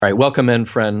All right, welcome in,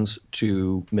 friends,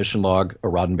 to Mission Log, a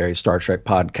Roddenberry Star Trek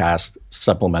podcast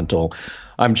supplemental.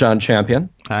 I'm John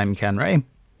Champion. I'm Ken Ray.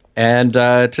 And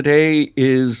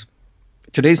today's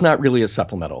not really a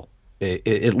supplemental.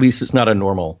 At least it's not a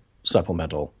normal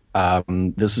supplemental.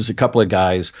 This is a couple of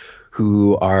guys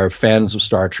who are fans of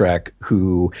Star Trek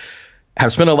who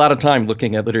have spent a lot of time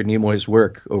looking at Leonard Nimoy's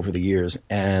work over the years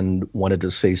and wanted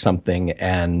to say something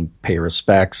and pay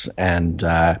respects. And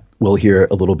we'll hear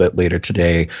a little bit later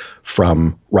today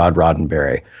from Rod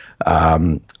Roddenberry.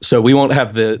 So we won't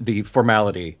have the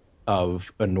formality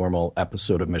of a normal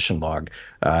episode of Mission Log.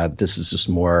 This is just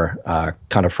more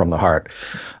kind of from the heart.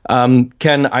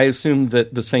 Ken, I assume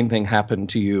that the same thing happened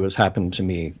to you as happened to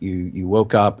me. You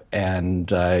woke up and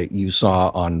you saw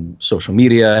on social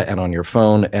media and on your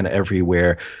phone and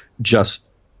everywhere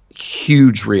just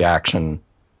huge reaction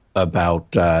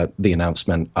about the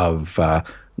announcement of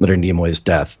Leonard Nimoy's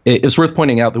death. It's worth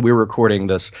pointing out that we were recording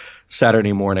this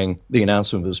Saturday morning. The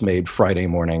announcement was made Friday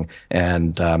morning,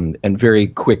 and very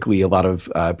quickly, a lot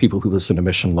of people who listen to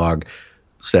Mission Log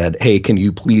said, "Hey, can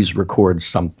you please record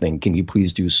something? Can you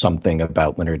please do something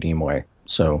about Leonard Nimoy?"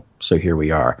 So here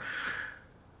we are.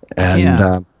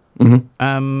 And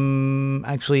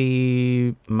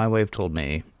actually, my wife told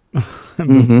me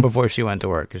before she went to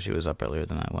work because she was up earlier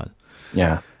than I was.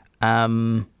 Yeah.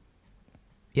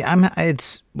 Yeah,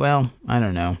 I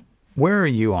don't know. Where are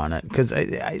you on it? Because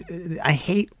I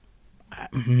hate.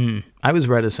 I was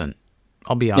reticent.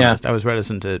 I'll be honest. Yeah. I was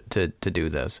reticent to do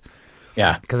this.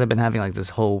 Yeah. Because I've been having like this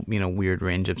whole weird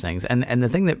range of things, and the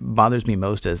thing that bothers me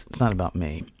most is it's not about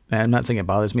me. And I'm not saying it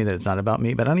bothers me that it's not about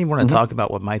me, but I don't even want to talk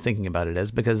about what my thinking about it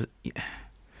is, because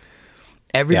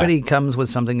everybody comes with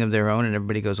something of their own, and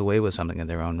everybody goes away with something of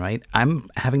their own, right? I'm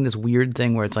having this weird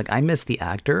thing where it's like I miss the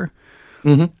actor.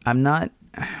 I'm not.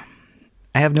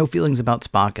 I have no feelings about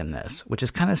Spock in this, which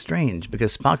is kind of strange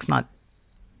because Spock's not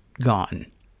gone.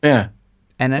 Yeah.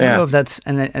 And I don't know if that's,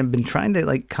 and I've been trying to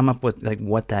like come up with like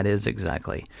what that is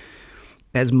exactly.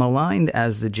 As maligned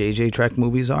as the JJ Trek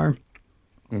movies are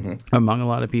among a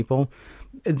lot of people,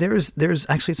 there's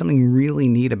actually something really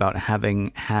neat about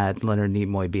having had Leonard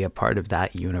Nimoy be a part of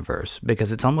that universe,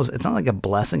 because it's not like a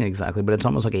blessing exactly, but it's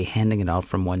almost like a handing it off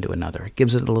from one to another. It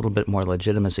gives it a little bit more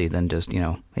legitimacy than just,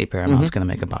 hey, Paramount's going to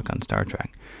make a buck on Star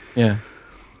Trek. Yeah.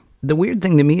 The weird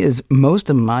thing to me is most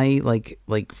of my like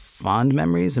fond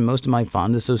memories and most of my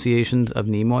fond associations of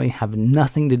Nimoy have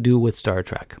nothing to do with Star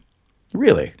Trek.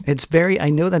 Really? I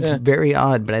know that's very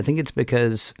odd, but I think it's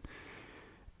because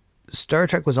Star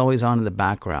Trek was always on in the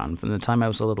background from the time I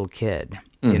was a little kid,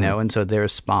 and so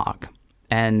there's Spock.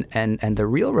 And the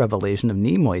real revelation of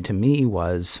Nimoy to me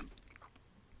was,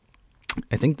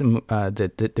 I think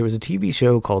that there was a TV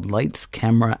show called Lights,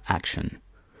 Camera, Action.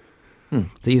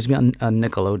 They used to be on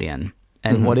Nickelodeon.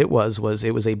 And what it was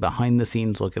it was a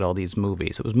behind-the-scenes look at all these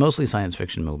movies. It was mostly science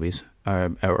fiction movies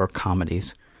or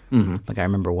comedies. Like I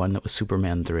remember one that was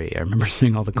Superman 3. I remember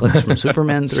seeing all the clips from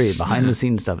Superman 3,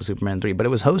 behind-the-scenes stuff of Superman 3. But it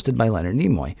was hosted by Leonard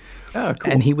Nimoy. Oh,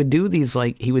 cool. And he would do these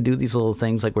little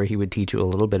things like where he would teach you a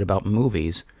little bit about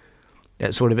movies,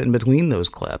 sort of in between those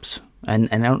clips. And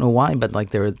I don't know why, but like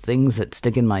there are things that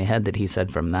stick in my head that he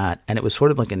said from that, and it was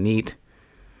sort of like a neat,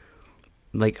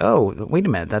 like, oh, wait a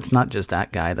minute, that's not just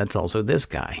that guy, that's also this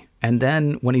guy. And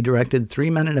then when he directed 3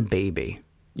 Men and a Baby.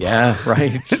 Yeah,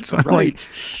 right. Right.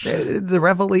 The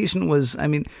revelation was,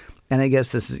 and I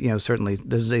guess this is, certainly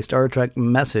this is a Star Trek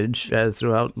message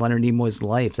throughout Leonard Nimoy's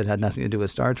life that had nothing to do with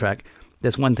Star Trek.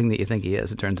 This one thing that you think he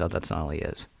is, it turns out that's not all he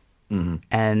is.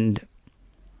 And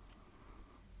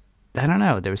I don't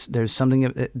know. There's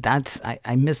something that's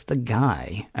I miss the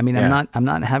guy. I'm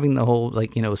not having the whole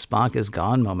Spock is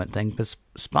gone moment thing, because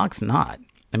Spock's not.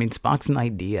 Spock's an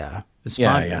idea.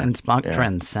 And Spock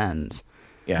transcends.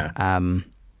 Yeah.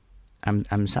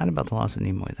 I'm sad about the loss of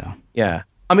Nimoy, though. Yeah.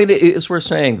 It's worth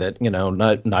saying that,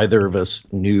 neither of us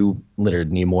knew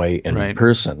Leonard Nimoy in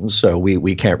person, so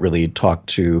we can't really talk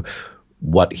to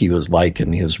what he was like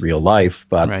in his real life.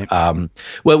 But,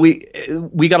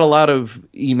 we got a lot of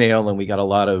email and we got a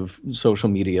lot of social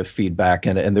media feedback,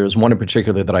 and there's one in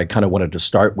particular that I kind of wanted to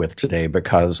start with today,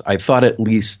 because I thought at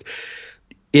least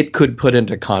it could put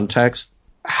into context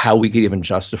how we could even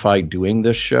justify doing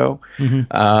this show.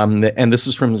 And this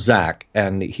is from Zach,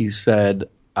 and he said,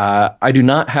 I do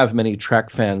not have many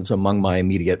Trek fans among my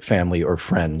immediate family or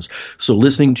friends, so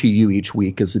listening to you each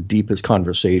week is the deepest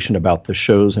conversation about the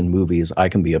shows and movies I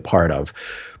can be a part of.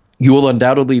 You will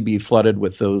undoubtedly be flooded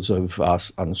with those of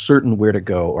us uncertain where to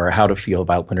go or how to feel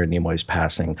about Leonard Nimoy's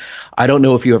passing. I don't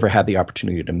know if you ever had the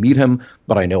opportunity to meet him,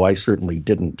 but I know I certainly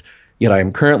didn't. Yet I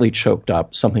am currently choked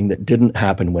up, something that didn't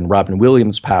happen when Robin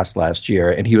Williams passed last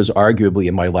year, and he was arguably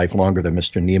in my life longer than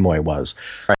Mr. Nimoy was.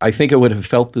 I think I would have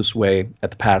felt this way at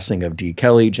the passing of D.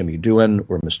 Kelly, Jimmy Doohan,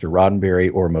 or Mr.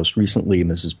 Roddenberry, or most recently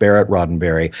Mrs. Barrett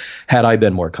Roddenberry, had I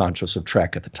been more conscious of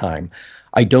Trek at the time.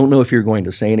 I don't know if you're going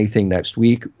to say anything next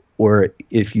week, or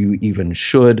if you even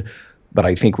should, but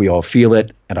I think we all feel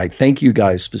it, and I thank you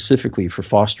guys specifically for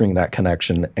fostering that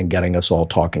connection and getting us all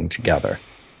talking together.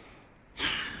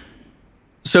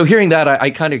 So hearing that, I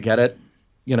kind of get it,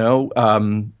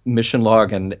 Mission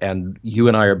Log, and you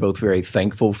and I are both very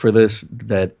thankful for this,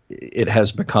 that it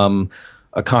has become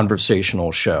a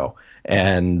conversational show.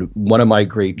 And one of my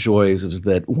great joys is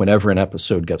that whenever an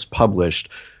episode gets published,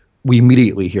 we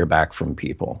immediately hear back from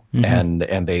people, and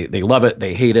they love it,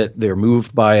 they hate it, they're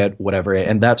moved by it, whatever.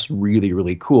 And that's really,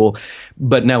 really cool.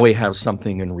 But now we have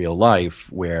something in real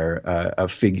life where a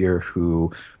figure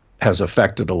who has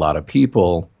affected a lot of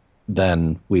people,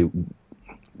 then we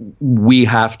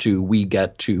get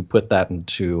to put that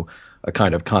into a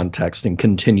kind of context and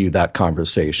continue that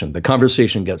conversation. The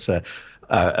conversation gets a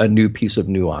new piece of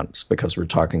nuance because we're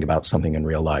talking about something in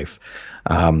real life.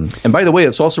 And by the way,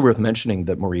 it's also worth mentioning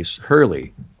that Maurice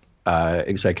Hurley,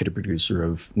 executive producer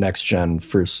of Next Gen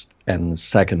first and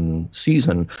second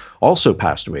season, also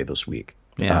passed away this week.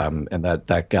 Yeah. And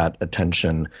that got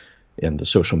attention in the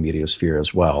social media sphere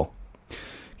as well.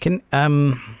 Can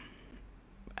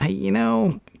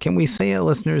we say a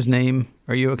listener's name?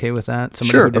 Are you okay with that?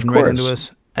 Somebody Sure, who didn't of course. write into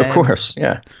us? Of course,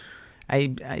 yeah.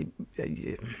 I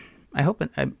hope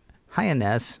hi,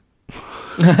 Inez.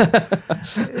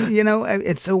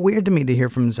 It's so weird to me to hear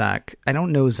from Zach. I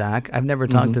don't know Zach. I've never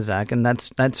talked to Zach, and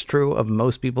that's true of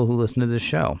most people who listen to this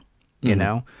show. You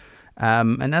know,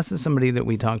 and that's somebody that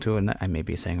we talk to, and I may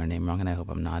be saying her name wrong, and I hope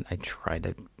I'm not. I try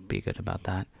to be good about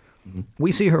that.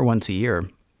 We see her once a year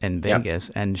in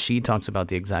Vegas, and she talks about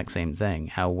the exact same thing.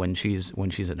 How when she's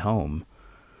at home,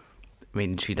 I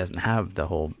mean, she doesn't have the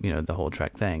whole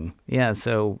Trek thing. Yeah,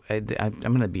 so I'm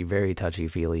going to be very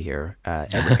touchy-feely here.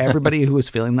 Everybody who is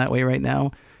feeling that way right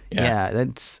now,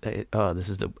 that's this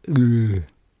is the.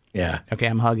 Yeah. Okay,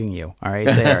 I'm hugging you. All right,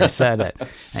 there, I said it.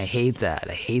 I hate that.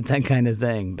 I hate that kind of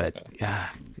thing. But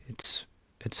it's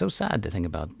so sad to think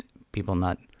about people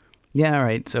not. Yeah, all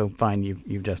right. So fine,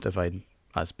 you've justified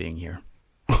us being here.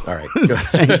 All right. Good.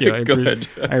 Thank you. I appreciate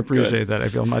Good. that. I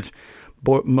feel much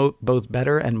both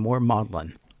better and more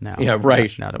maudlin now. Yeah,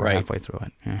 right. Now that we're halfway through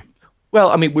it. Yeah.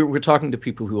 Well, I mean, we're talking to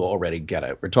people who already get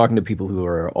it. We're talking to people who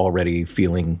are already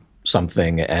feeling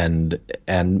something, and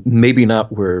maybe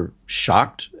not were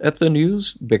shocked at the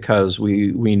news because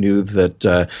we knew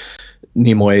that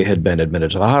Nimoy had been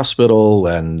admitted to the hospital,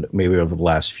 and maybe over the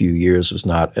last few years was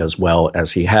not as well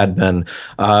as he had been.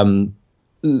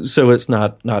 So it's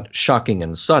not shocking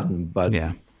and sudden,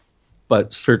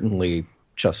 but certainly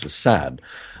just as sad.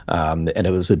 And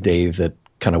it was a day that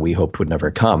kind of we hoped would never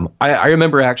come. I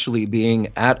remember actually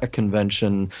being at a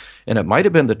convention, and it might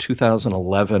have been the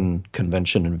 2011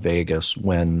 convention in Vegas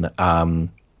when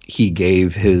he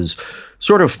gave his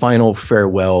sort of final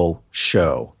farewell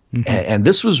show. And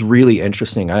this was really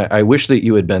interesting. I wish that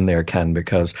you had been there, Ken,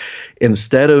 because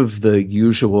instead of the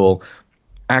usual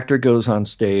actor goes on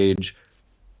stage,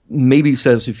 maybe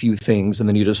says a few things, and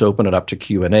then you just open it up to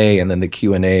Q&A, and then the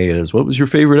Q&A is, what was your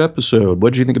favorite episode?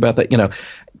 What did you think about that?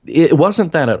 It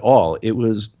wasn't that at all. It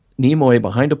was Nimoy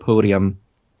behind a podium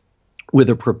with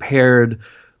a prepared,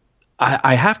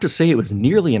 I have to say it was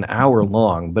nearly an hour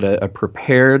long, but a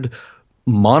prepared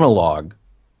monologue.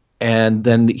 And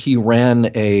then he ran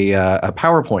a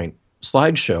PowerPoint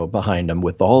slideshow behind him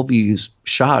with all these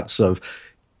shots of,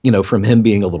 from him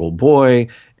being a little boy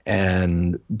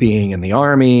and being in the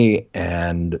Army,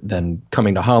 and then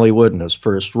coming to Hollywood in his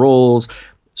first roles,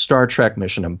 Star Trek,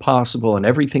 Mission Impossible, and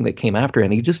everything that came after.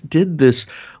 And he just did this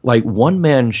like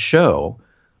one-man show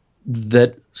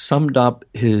that summed up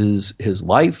his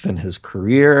life and his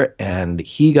career, and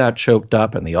he got choked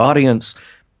up, and the audience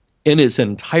in its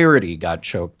entirety got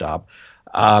choked up.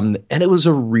 And it was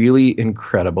a really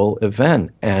incredible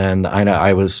event. And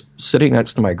I was sitting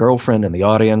next to my girlfriend in the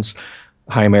audience.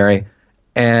 Hi, Mary.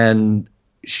 And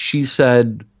she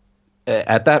said,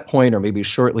 at that point, or maybe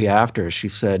shortly after, she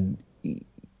said,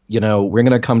 we're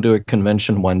going to come to a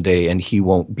convention one day and he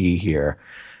won't be here.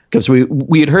 Because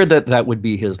we had heard that would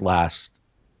be his last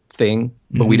thing,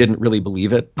 but we didn't really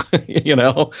believe it,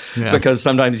 because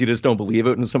sometimes you just don't believe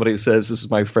it when somebody says, this is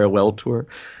my farewell tour.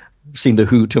 I've seen The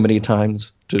Who too many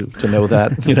times to know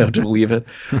that, to believe it.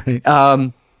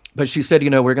 Right. But she said,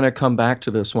 we're going to come back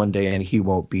to this one day and he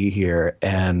won't be here.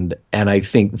 And I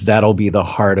think that'll be the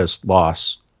hardest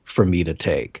loss for me to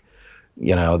take,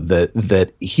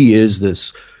 that he is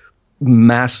this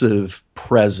massive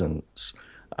presence.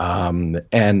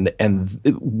 And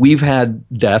we've had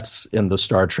deaths in the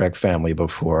Star Trek family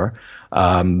before,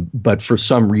 but for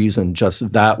some reason,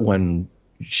 just that one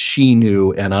she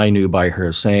knew and I knew by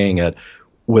her saying it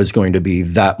was going to be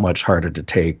that much harder to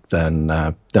take than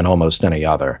almost any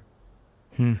other.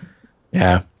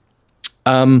 Yeah.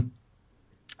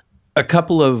 A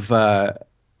couple of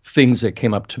things that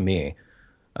came up to me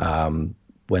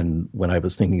when I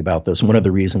was thinking about this, and one of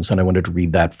the reasons, and I wanted to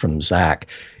read that from Zach,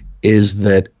 is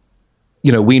that,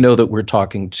 we know that we're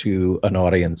talking to an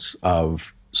audience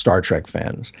of Star Trek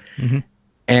fans. Mm-hmm.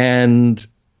 And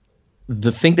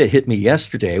the thing that hit me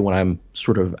yesterday when I'm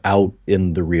sort of out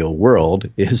in the real world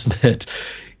is that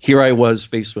here I was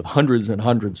faced with hundreds and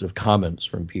hundreds of comments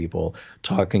from people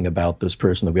talking about this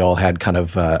person that we all had kind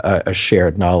of a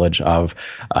shared knowledge of,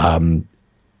 and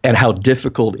how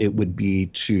difficult it would be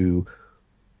to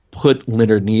put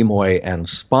Leonard Nimoy and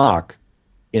Spock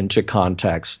into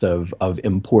context of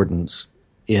importance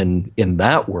in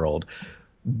that world,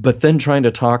 but then trying to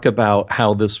talk about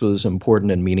how this was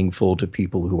important and meaningful to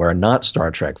people who are not Star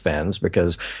Trek fans,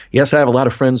 because yes, I have a lot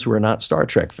of friends who are not Star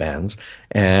Trek fans,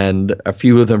 and a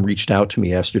few of them reached out to me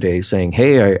yesterday saying,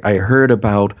 "Hey, I heard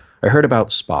about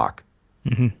Spock.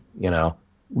 Mm-hmm.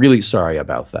 Really sorry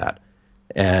about that."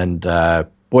 And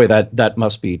boy, that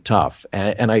must be tough.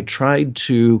 And I tried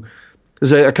to,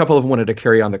 because a couple of them wanted to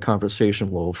carry on the conversation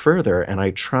a little further, and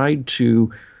I tried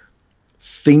to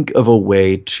think of a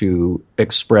way to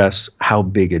express how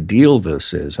big a deal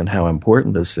this is and how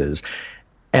important this is.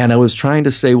 And I was trying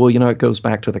to say, well, it goes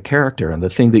back to the character and the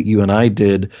thing that you and I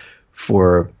did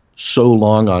for so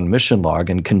long on Mission Log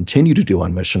and continue to do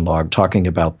on Mission Log, talking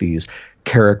about these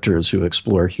characters who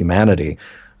explore humanity.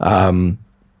 When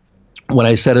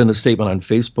I said in a statement on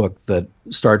Facebook that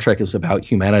Star Trek is about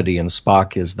humanity and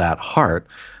Spock is that heart,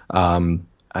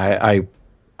 I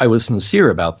was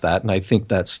sincere about that, and I think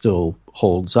that still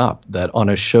holds up. That on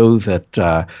a show that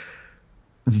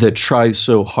tries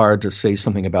so hard to say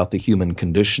something about the human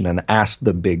condition and ask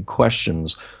the big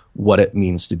questions, what it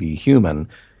means to be human,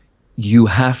 you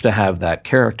have to have that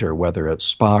character, whether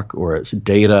it's Spock or it's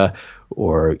Data,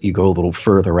 or you go a little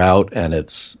further out and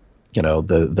it's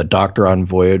the Doctor on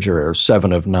Voyager or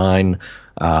Seven of Nine.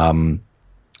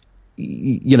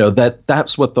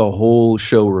 That's what the whole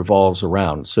show revolves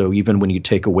around. So even when you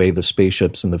take away the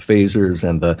spaceships and the phasers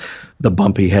and the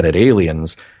bumpy-headed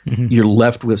aliens, mm-hmm. you're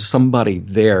left with somebody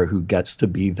there who gets to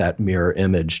be that mirror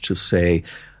image to say,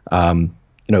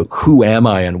 who am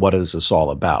I and what is this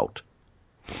all about?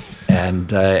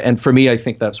 And for me, I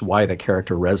think that's why the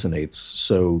character resonates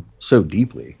so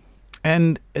deeply.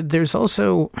 And there's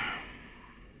also,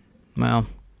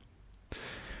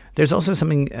 there's also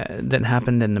something that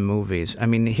happened in the movies. I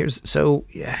mean,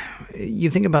 you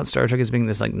think about Star Trek as being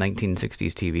this like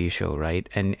 1960s TV show, right?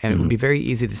 And mm-hmm. it would be very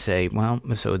easy to say, well,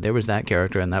 so there was that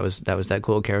character, and that was that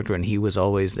cool character, and he was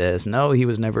always this. No, he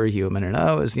was never a human, and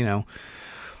it was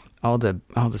all the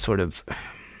sort of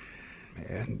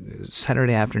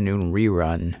Saturday afternoon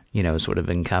rerun, sort of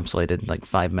encapsulated like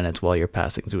 5 minutes while you're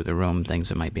passing through the room, things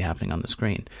that might be happening on the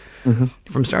screen. Mm-hmm.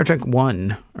 From Star Trek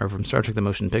 1, or from Star Trek the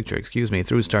Motion Picture,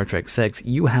 through Star Trek 6,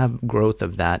 you have growth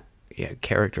of that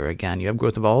character again. You have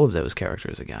growth of all of those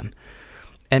characters again.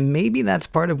 And maybe that's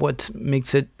part of what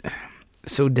makes it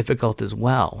so difficult as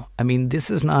well. I mean, this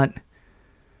is not...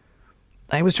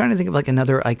 I was trying to think of like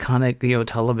another iconic,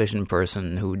 television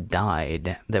person who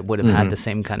died that would have mm-hmm. had the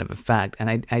same kind of effect.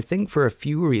 And I think for a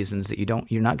few reasons that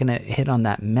you're not going to hit on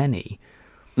that many,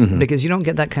 mm-hmm. because you don't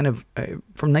get that kind of,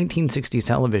 from 1960s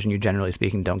television, you generally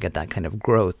speaking don't get that kind of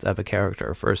growth of a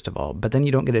character, first of all. But then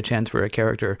you don't get a chance for a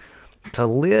character to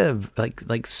live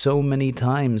like so many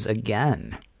times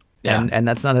again. Yeah. And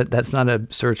that's not a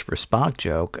search for Spock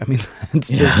joke. I mean, it's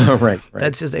just right.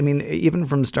 That's just, I mean, even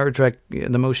from Star Trek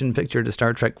the Motion Picture to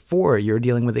Star Trek 4, you're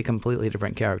dealing with a completely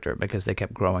different character because they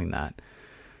kept growing that.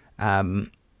 And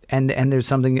there's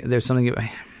something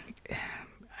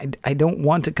I don't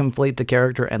want to conflate the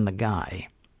character and the guy,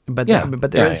 but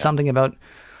there is something about,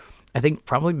 I think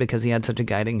probably because he had such a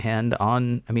guiding hand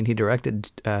on. I mean, he directed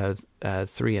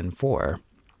 3 and 4.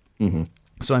 Mm-hmm.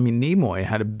 So, I mean, Nimoy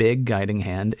had a big guiding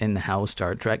hand in how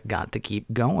Star Trek got to keep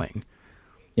going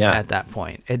at that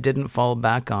point. It didn't fall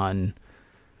back on,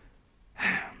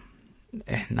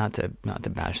 not to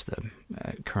bash the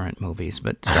current movies,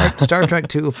 but Star Trek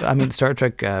 2, I mean, Star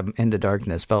Trek Into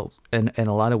Darkness felt in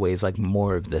a lot of ways like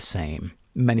more of the same,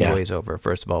 many ways over.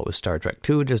 First of all, it was Star Trek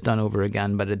 2 just done over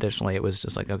again, but additionally it was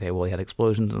just like, okay, well, we had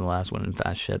explosions in the last one and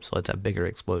fast ships, so let's have bigger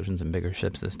explosions and bigger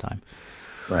ships this time.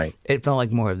 Right. It felt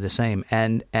like more of the same.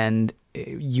 And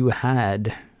you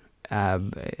had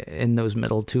in those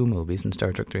middle two movies, in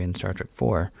Star Trek 3 and Star Trek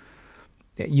 4,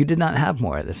 you did not have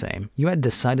more of the same. You had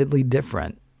decidedly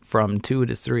different from 2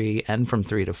 to 3 and from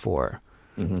 3 to 4.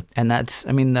 Mm-hmm. And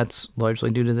that's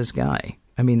largely due to this guy.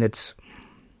 I mean, it's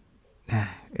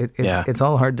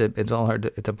all hard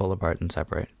to pull apart and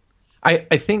separate.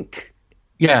 I think,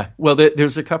 yeah. Well,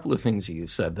 there's a couple of things you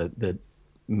said that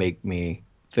make me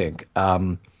think.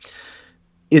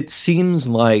 It seems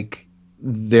like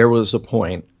there was a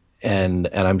point, and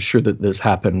I'm sure that this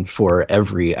happened for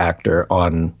every actor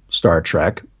on Star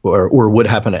Trek, or would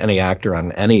happen to any actor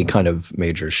on any kind of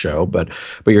major show, but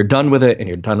you're done with it, and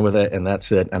you're done with it, and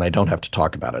that's it, and I don't have to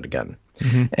talk about it again.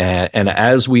 Mm-hmm. And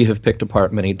as we have picked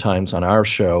apart many times on our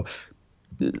show,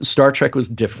 Star Trek was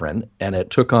different, and it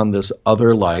took on this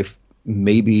other life,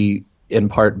 maybe in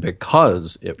part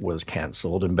because it was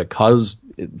canceled and because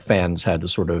fans had to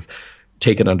sort of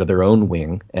take it under their own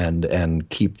wing and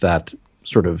keep that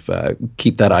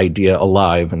keep that idea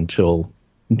alive until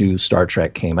new Star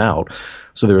Trek came out.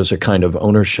 So there was a kind of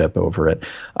ownership over it.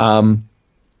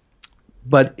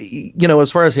 But,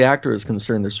 as far as the actor is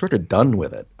concerned, they're sort of done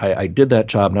with it. I did that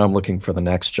job. Now I'm looking for the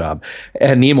next job.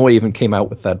 And Nimoy even came out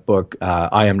with that book,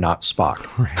 I Am Not Spock.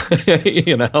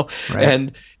 Right.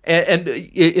 Right. And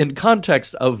in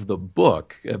context of the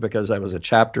book, because I was a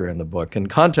chapter in the book, in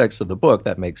context of the book,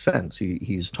 that makes sense.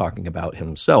 He's talking about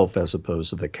himself as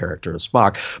opposed to the character of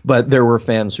Spock. But there were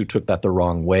fans who took that the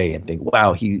wrong way and think,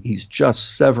 wow, he's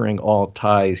just severing all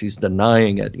ties. He's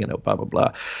denying it, blah, blah,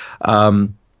 blah.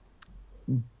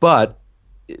 But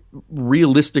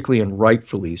realistically and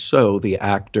rightfully so, the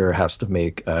actor has to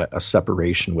make a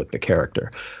separation with the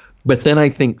character. But then I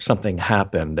think something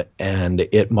happened, and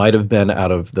it might have been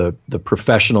out of the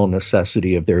professional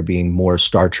necessity of there being more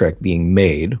Star Trek being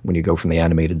made when you go from the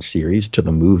animated series to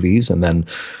the movies. And then,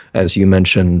 as you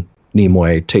mentioned,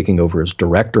 Nimoy taking over as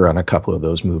director on a couple of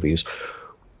those movies,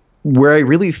 where I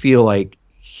really feel like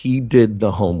he did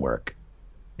the homework.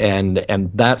 And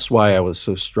that's why I was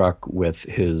so struck with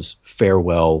his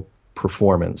farewell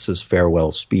performance, his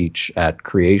farewell speech at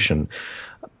Creation,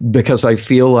 because I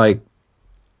feel like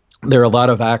there are a lot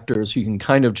of actors who can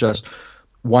kind of just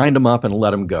wind them up and let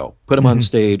them go. Put them on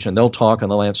stage, and they'll talk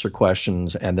and they'll answer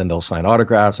questions, and then they'll sign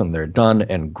autographs, and they're done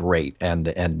and great. And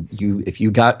if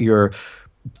you got your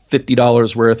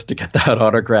 $50 worth to get that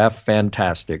autograph,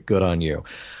 fantastic, good on you.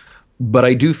 But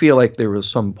I do feel like there was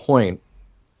some point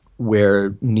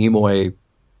where Nimoy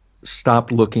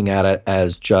stopped looking at it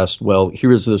as just, well,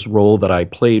 here's this role that I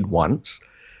played once,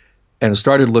 and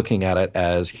started looking at it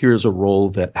as, here's a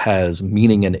role that has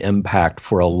meaning and impact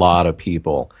for a lot of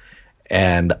people,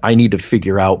 and I need to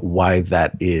figure out why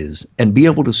that is and be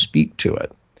able to speak to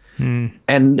it. And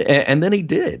then he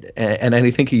did, and I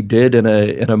think he did in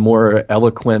a more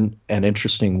eloquent and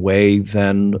interesting way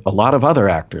than a lot of other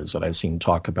actors that I've seen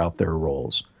talk about their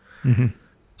roles. Mm-hmm.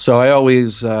 So I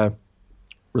always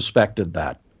respected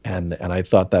that, and I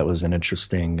thought that was an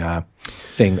interesting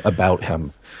thing about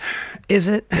him. Is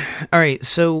it? All right,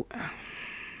 so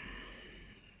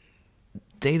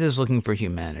Data's looking for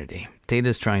humanity.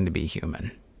 Data's trying to be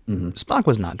human. Mm-hmm. Spock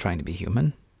was not trying to be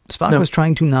human. Spock was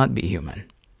trying to not be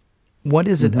human. What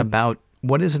is it about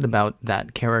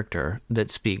that character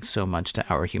that speaks so much to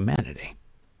our humanity?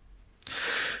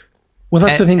 Well,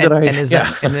 that's the thing that I... And is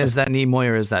that Nimoy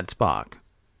or is that Spock?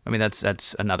 I mean,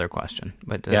 that's another question,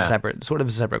 but a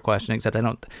separate question, except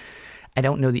I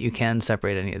don't know that you can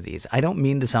separate any of these. I don't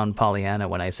mean to sound Pollyanna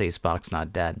when I say Spock's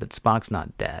not dead, but Spock's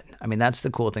not dead. I mean, that's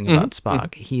the cool thing about Spock.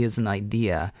 Mm-hmm. He is an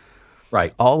idea.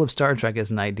 Right. All of Star Trek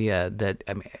is an idea that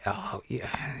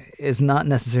is not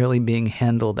necessarily being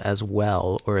handled as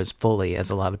well or as fully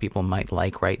as a lot of people might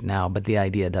like right now, but the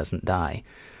idea doesn't die.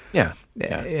 Yeah.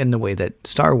 In the way that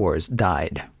Star Wars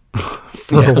died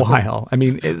for a while. I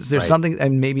mean, is there something,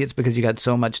 and maybe it's because you got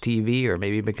so much TV, or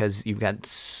maybe because you've got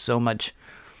so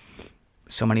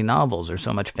many novels or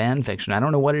so much fan fiction. I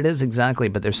don't know what it is exactly,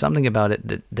 but there's something about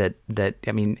it that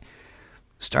I mean,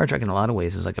 Star Trek in a lot of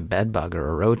ways is like a bed bug or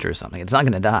a roach or something. It's not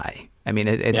going to die. I mean,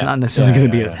 it's not necessarily going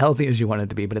to be as healthy as you want it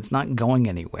to be, but it's not going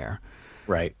anywhere.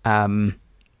 Right.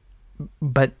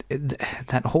 But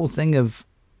that whole thing of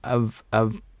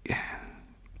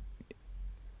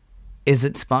is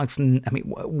it Spock's? I mean,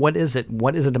 what is it?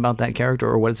 What is it about that character,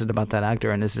 or what is it about that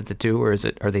actor? And is it the two, or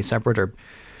are they separate? Or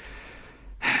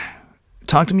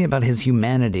talk to me about his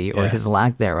humanity or his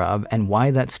lack thereof, and why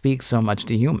that speaks so much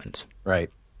to humans. Right.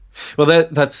 Well,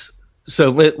 that's so.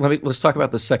 Let's talk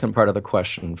about the second part of the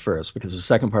question first, because the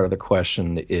second part of the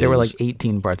question is there were like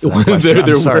 18 parts of that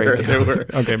question. There were.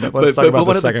 Okay, but let's talk about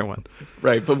the second one.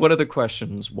 Right, but one of the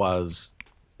questions was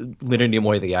Leonard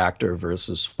Nimoy the actor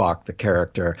versus Spock the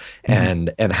character,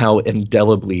 and how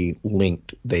indelibly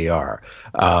linked they are.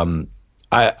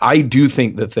 I do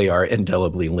think that they are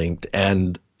indelibly linked,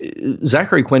 and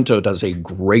Zachary Quinto does a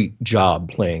great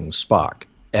job playing Spock,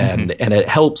 and it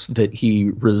helps that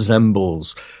he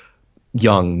resembles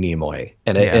young Nimoy,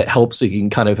 and it helps that you can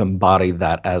kind of embody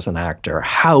that as an actor.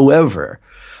 However,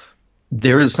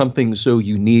 there is something so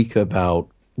unique about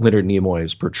Leonard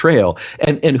Nimoy's portrayal,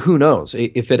 and who knows,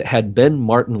 if it had been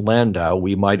Martin Landau,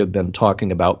 we might have been talking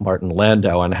about Martin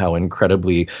Landau and how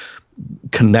incredibly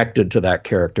connected to that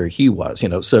character he was.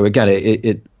 So again,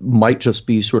 it might just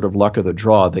be sort of luck of the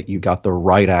draw that you got the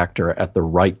right actor at the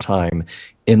right time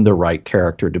in the right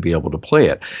character to be able to play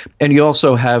it. And you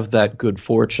also have that good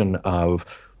fortune of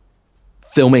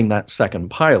filming that second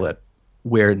pilot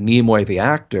where Nimoy the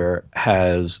actor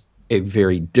has a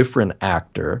very different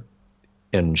actor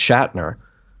in Shatner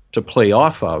to play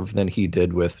off of than he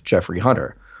did with Jeffrey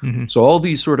Hunter. So all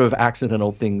these sort of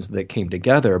accidental things that came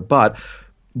together, but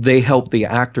they helped the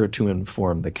actor to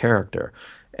inform the character.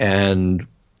 And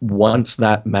once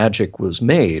that magic was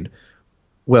made,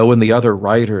 well, when the other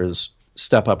writers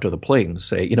step up to the plate and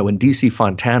say, when DC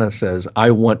Fontana says,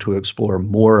 I want to explore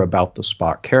more about the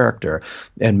Spock character,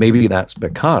 and maybe that's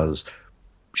because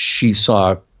she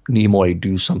saw Nimoy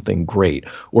do something great.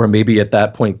 Or maybe at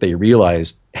that point they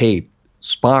realized, hey,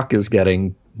 Spock is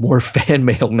getting more fan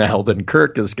mail now than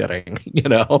Kirk is getting,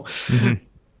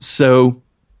 So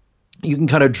you can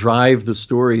kind of drive the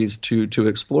stories to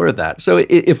explore that. So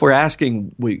if we're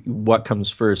asking what comes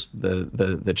first,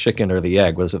 the chicken or the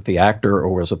egg, was it the actor or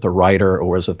was it the writer or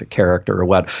was it the character or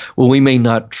what? Well, we may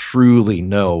not truly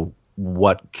know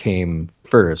what came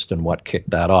first and what kicked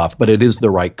that off, but it is the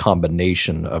right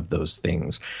combination of those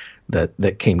things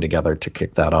that came together to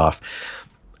kick that off.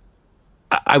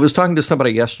 I was talking to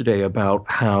somebody yesterday about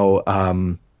how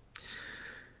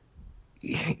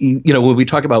when we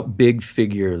talk about big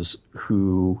figures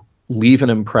who leave an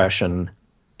impression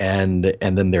and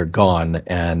then they're gone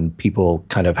and people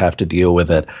kind of have to deal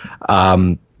with it.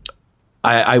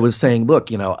 I was saying, look,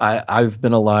 I've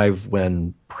been alive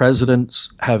when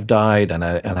presidents have died, and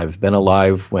I've been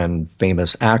alive when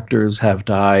famous actors have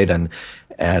died,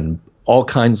 and all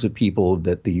kinds of people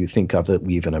that you think of that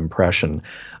leave an impression.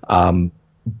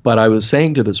 But I was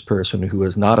saying to this person who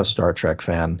is not a Star Trek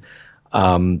fan,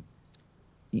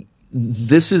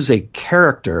 this is a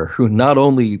character who not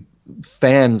only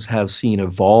fans have seen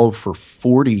evolve for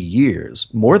 40 years,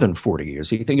 more than 40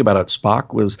 years. You think about it,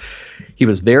 Spock was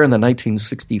there in the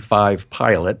 1965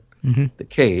 pilot, The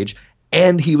Cage,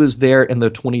 and he was there in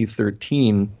the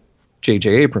 2013 J.J.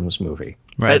 Abrams movie.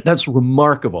 Right. That's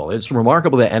remarkable. It's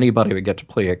remarkable that anybody would get to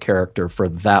play a character for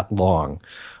that long,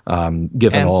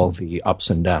 given all the ups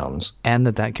and downs. And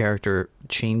that character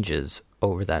changes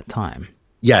over that time.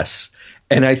 Yes.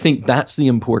 And I think that's the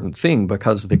important thing,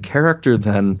 because the character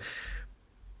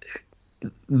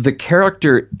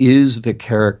is the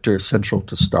character central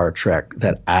to Star Trek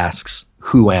that asks,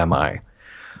 who am I?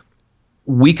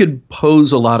 We could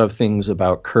pose a lot of things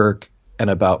about Kirk and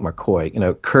about McCoy.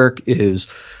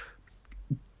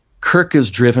 Kirk is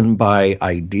driven by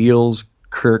ideals.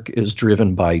 Kirk is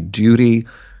driven by duty.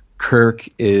 Kirk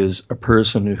is a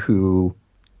person who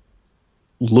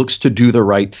looks to do the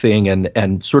right thing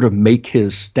and sort of make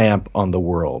his stamp on the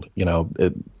world,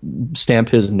 stamp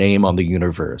his name on the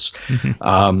universe.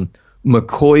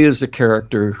 McCoy is a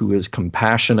character who is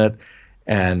compassionate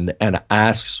and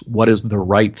asks what is the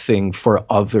right thing for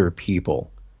other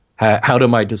people. How do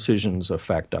my decisions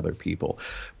affect other people?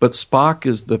 But Spock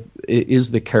is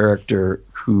the character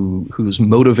whose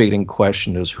motivating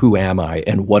question is, who am I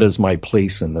and what is my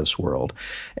place in this world?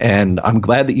 And I'm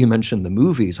glad that you mentioned the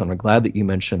movies. I'm glad that you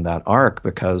mentioned that arc,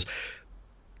 because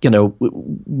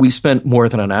we spent more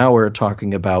than an hour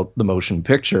talking about the motion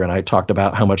picture, and I talked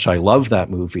about how much I love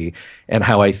that movie and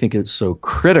how I think it's so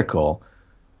critical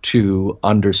to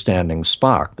understanding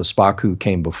Spock, the Spock who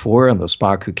came before and the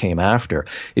Spock who came after.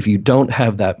 If you don't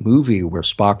have that movie where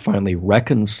Spock finally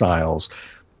reconciles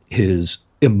his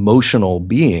emotional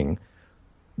being,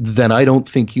 then I don't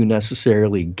think you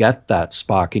necessarily get that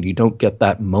Spock, and you don't get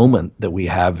that moment that we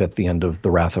have at the end of The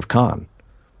Wrath of Khan.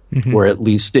 Or at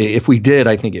least if we did,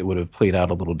 I think it would have played out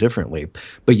a little differently.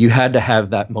 But you had to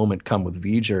have that moment come with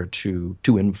V'ger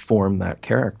to inform that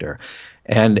character.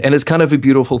 And it's kind of a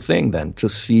beautiful thing then to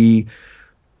see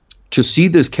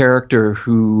this character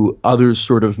who others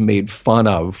sort of made fun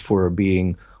of for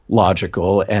being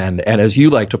logical and as you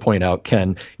like to point out,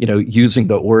 Ken, using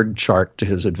the org chart to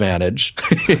his advantage.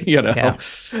 Yeah.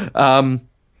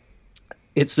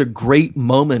 It's a great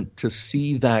moment to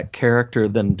see that character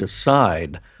then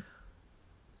decide,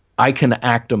 I can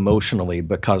act emotionally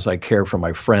because I care for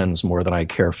my friends more than I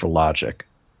care for logic.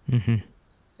 Mm-hmm.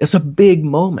 It's a big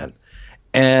moment.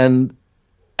 And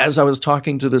as I was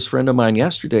talking to this friend of mine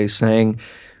yesterday saying,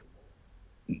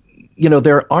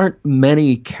 there aren't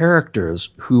many characters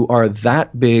who are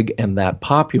that big and that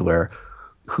popular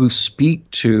who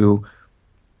speak to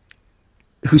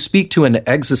an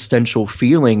existential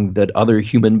feeling that other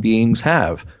human beings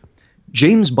have.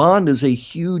 James Bond is a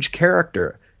huge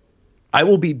character. I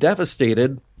will be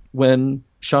devastated when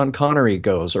Sean Connery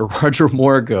goes or Roger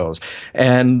Moore goes,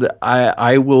 and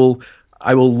I will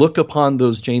look upon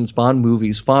those James Bond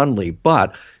movies fondly.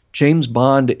 But James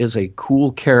Bond is a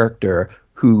cool character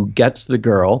who gets the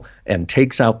girl and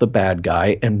takes out the bad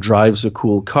guy and drives a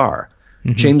cool car.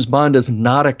 Mm-hmm. James Bond is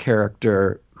not a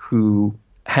character who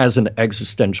has an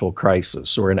existential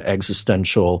crisis or an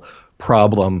existential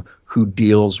problem who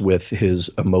deals with his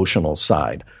emotional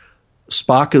side.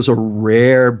 Spock is a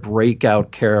rare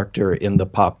breakout character in the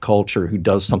pop culture who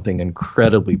does something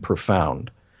incredibly profound.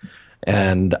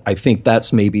 And I think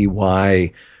that's maybe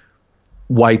why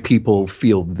people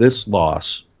feel this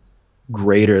loss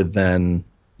greater than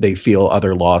they feel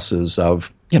other losses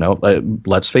of,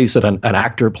 let's face it, an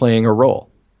actor playing a role.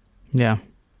 Yeah.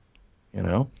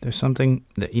 There's something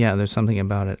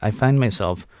about it. I find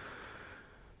myself,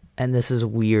 and this is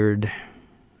weird,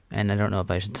 and I don't know if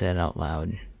I should say it out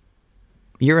loud.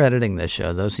 You're editing this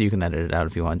show, though, so you can edit it out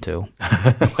if you want to.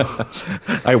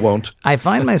 I won't. I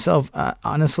find myself,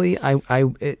 honestly, there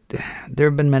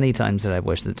have been many times that I've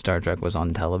wished that Star Trek was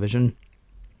on television,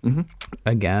 mm-hmm.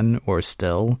 again, or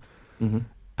still.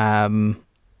 Mm-hmm.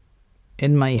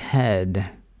 In my head,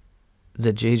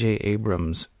 the J.J.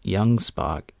 Abrams young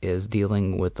Spock is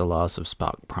dealing with the loss of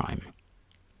Spock Prime.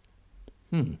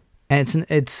 And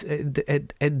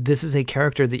this is a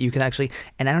character that you can actually,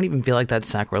 and I don't even feel like that's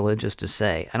sacrilegious to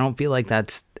say. I don't feel like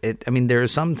that's it. I mean, there are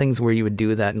some things where you would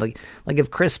do that, like if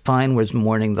Chris Pine was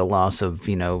mourning the loss of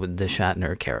the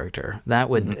Shatner character, that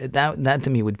would mm-hmm. that to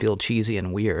me would feel cheesy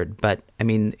and weird. But I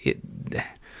mean,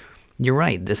 you're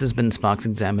right. This has been Spock's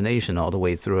examination all the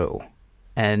way through,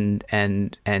 and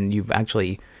you've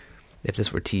actually, if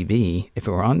this were TV, if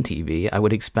it were on TV, I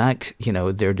would expect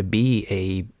there to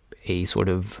be a sort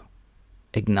of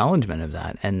acknowledgement of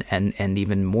that and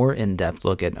even more in-depth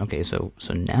look at, okay, so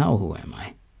now who am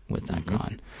I with that mm-hmm.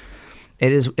 gone?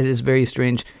 It is very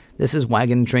strange. This is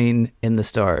Wagon Train in the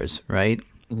Stars, right?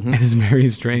 Mm-hmm. It is very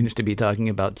strange to be talking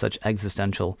about such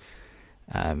existential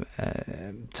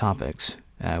topics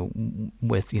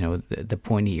with the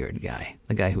pointy-eared guy,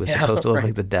 the guy who was supposed to look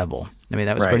like the devil. I mean,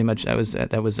 that was pretty much that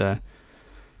was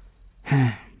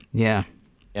yeah.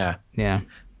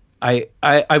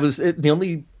 I was the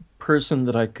only person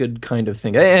that I could kind of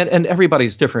think, and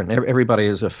everybody's different. Everybody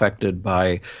is affected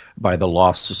by the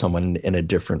loss of someone in a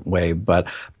different way. But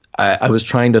I was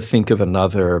trying to think of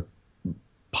another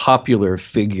popular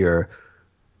figure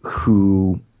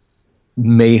who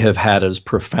may have had as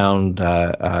profound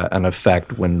an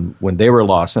effect when they were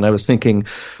lost. And I was thinking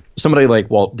somebody like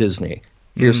Walt Disney.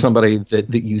 Here's somebody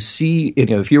that you see,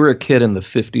 if you were a kid in the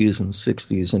 50s and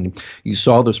 60s and you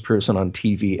saw this person on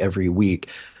TV every week,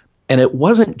 and it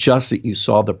wasn't just that you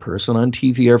saw the person on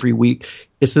TV every week,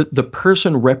 it's that the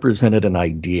person represented an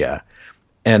idea.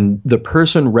 And the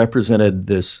person represented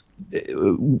this,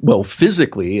 well,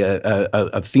 physically,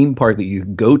 a theme park that you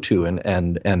go to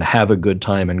and have a good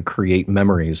time and create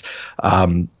memories.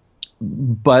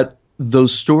 But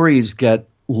those stories get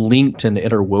linked and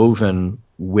interwoven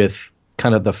with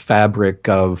kind of the fabric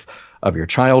of your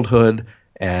childhood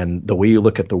and the way you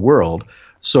look at the world.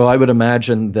 So I would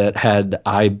imagine that had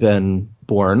I been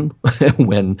born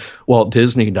when Walt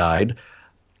Disney died,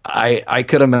 I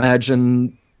could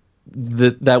imagine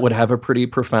that would have a pretty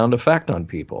profound effect on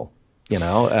people.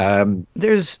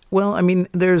 There's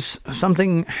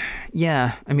something,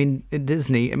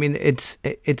 Disney,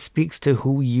 it speaks to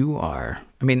who you are.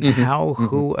 Mm-hmm.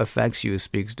 Who affects you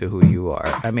speaks to who you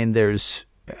are.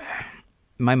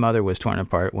 My mother was torn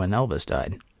apart when Elvis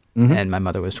died. Mm-hmm. And my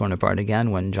mother was torn apart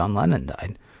again when John Lennon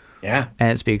died. Yeah.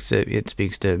 And it speaks to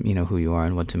who you are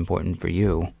and what's important for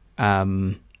you.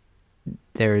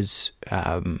 There's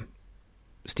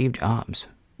Steve Jobs.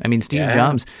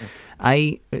 Jobs.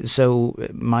 So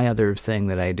my other thing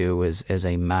that I do is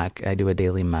I do a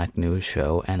daily Mac news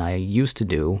show, and I used to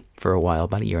do for a while,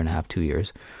 about a year and a half, 2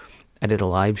 years, I did a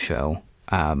live show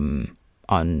on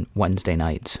Wednesday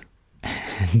nights.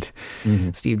 And mm-hmm.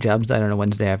 Steve Jobs died on a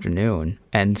Wednesday afternoon,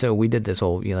 and so we did this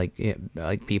whole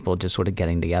like people just sort of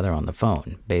getting together on the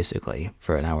phone basically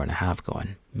for an hour and a half.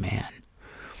 Going, man,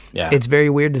 yeah, it's very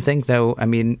weird to think though. I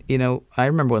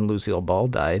remember when Lucille Ball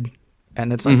died,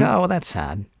 and it's like, mm-hmm. oh, well, that's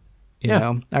sad. You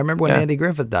know, I remember when Andy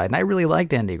Griffith died, and I really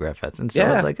liked Andy Griffith, and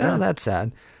so it's like, oh, that's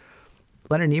sad.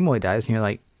 Leonard Nimoy dies, and you're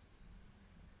like,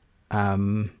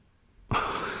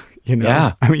 you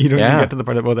know, I mean, you don't even get to the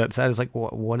part of, oh, that's sad. It's like,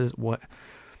 what?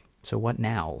 So what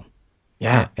now?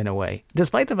 Yeah, in a way,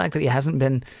 despite the fact that he hasn't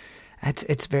been.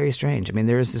 It's very strange. I mean,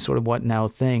 there is this sort of what now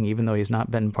thing, even though he's not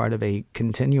been part of a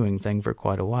continuing thing for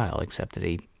quite a while, except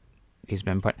that he's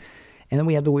been part. And then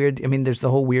we have the weird, I mean, there's the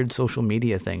whole weird social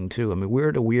media thing too. I mean, we're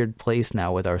at a weird place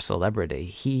now with our celebrity.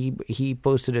 He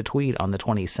posted a tweet on the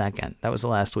 22nd. That was the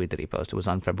last tweet that he posted. It was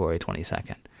on February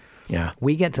 22nd. Yeah.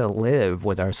 We get to live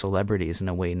with our celebrities in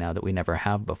a way now that we never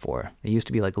have before. It used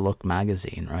to be like Look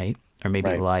magazine, right? Or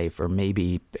maybe Life, or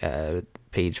maybe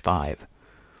Page 5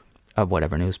 of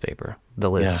whatever newspaper, the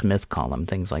Liz Smith column,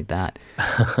 things like that.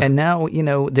 And now, you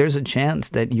know, there's a chance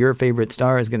that your favorite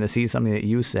star is going to see something that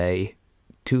you say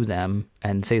to them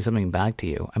and say something back to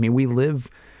you. I mean, we live,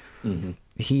 had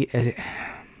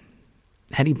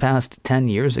he passed 10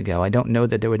 years ago, I don't know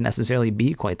that there would necessarily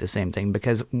be quite the same thing,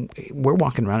 because we're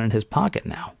walking around in his pocket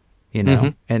now, you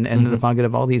know, and in the pocket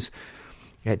of all these,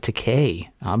 Takei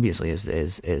obviously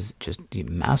is just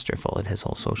masterful at his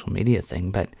whole social media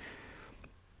thing, but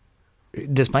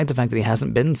despite the fact that he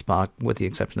hasn't been Spock, with the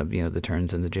exception of, you know, the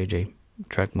turns in the J.J.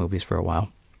 Trek movies for a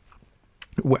while,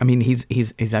 I mean,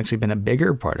 he's actually been a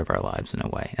bigger part of our lives in a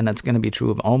way, and that's going to be true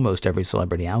of almost every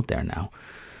celebrity out there now.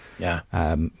 Yeah.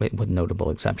 With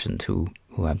notable exceptions who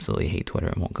absolutely hate Twitter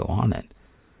and won't go on it.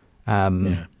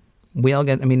 We all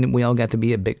get to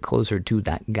be a bit closer to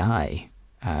that guy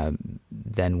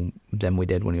than we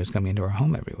did when he was coming into our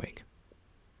home every week.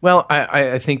 Well,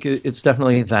 I think it's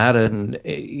definitely that, and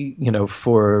you know,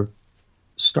 for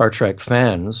Star Trek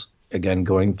fans, again,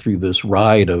 going through this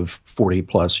ride of 40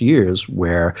 plus years,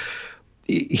 where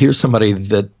here's somebody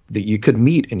that you could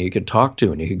meet and you could talk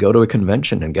to, and you could go to a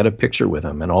convention and get a picture with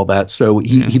him and all that. So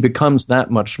he becomes that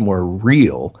much more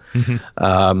real.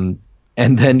 And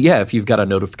then, if you've got a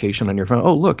notification on your phone,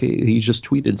 oh, look, he just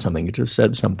tweeted something, he just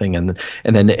said something, and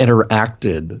then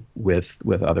interacted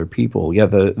with other people. Yeah,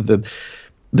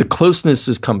 the closeness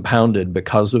is compounded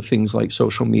because of things like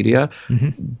social media,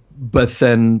 but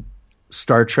then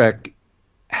Star Trek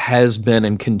has been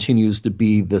and continues to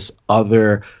be this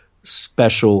other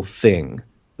special thing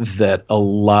that a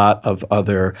lot of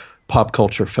other pop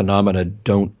culture phenomena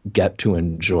don't get to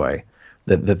enjoy,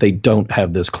 that they don't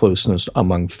have this closeness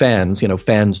among fans, you know,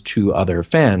 fans to other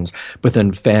fans, but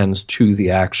then fans to the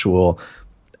actual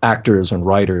actors and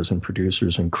writers and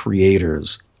producers and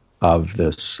creators of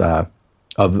this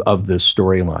of this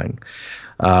storyline.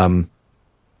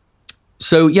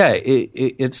 So yeah,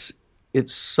 it's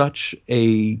such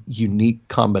a unique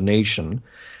combination,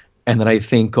 and then I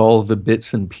think all the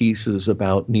bits and pieces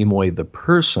about Nimoy the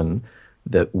person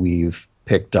that we've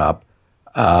picked up,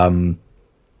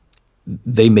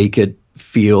 they make it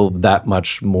feel that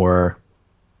much more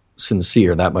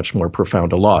sincere, that much more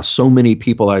profound a loss. So many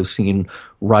people I've seen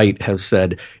write have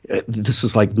said, this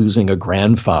is like losing a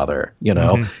grandfather, you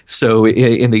know? So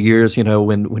in the years, you know,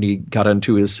 when he got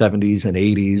into his 70s and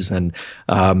 80s, and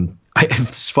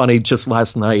it's funny, just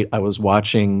last night I was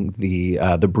watching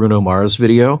the Bruno Mars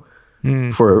video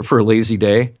for Lazy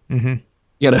Day.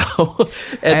 You know,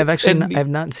 I have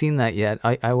not seen that yet.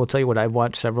 I will tell you what I've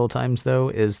watched several times though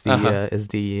is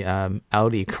the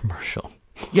Audi commercial.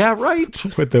 Yeah,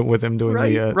 right. with him doing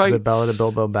the Ballad of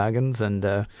Bilbo Baggins, and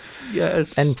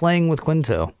and playing with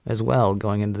Quinto as well,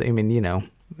 going into giving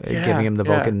him the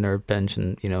Vulcan nerve pinch,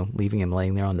 and you know, leaving him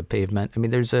laying there on the pavement. I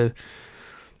mean, there was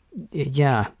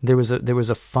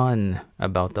a fun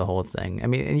about the whole thing. I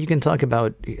mean, and you can talk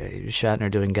about Shatner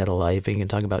doing Get a Life, and you can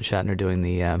talk about Shatner doing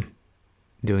the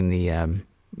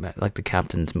like the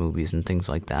Captain's movies and things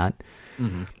like that.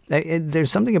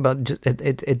 There's something about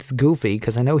it's goofy,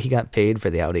 because I know he got paid for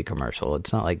the Audi commercial.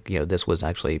 It's not like, you know, this was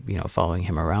actually, you know, following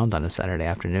him around on a Saturday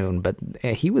afternoon, but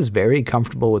he was very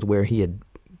comfortable with where he had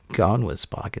gone with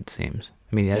Spock, it seems.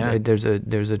 I mean, there's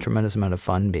a tremendous amount of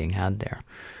fun being had there.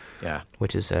 Yeah,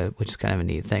 which is kind of a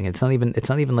neat thing. It's not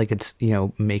even like it's, you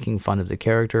know, making fun of the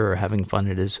character or having fun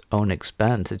at his own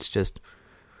expense. It's just,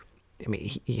 I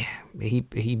mean,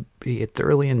 he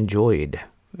thoroughly enjoyed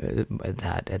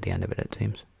that at the end of it, it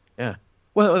seems. Yeah.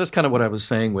 Well, that's kind of what I was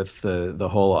saying with the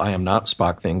whole "I am not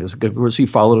Spock" thing, because of course he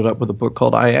followed it up with a book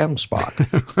called "I Am Spock."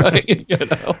 Right? You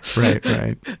know?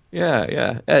 Right.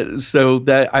 Yeah. So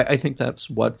that I think that's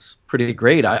what's pretty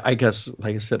great. I guess,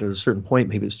 like I said, at a certain point,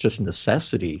 maybe it's just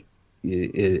necessity.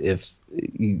 If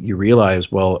you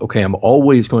realize, well, okay, I'm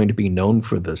always going to be known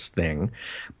for this thing,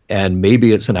 and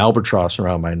maybe it's an albatross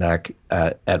around my neck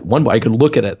at one way. I could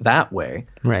look at it that way,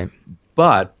 right?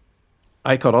 But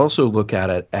I could also look at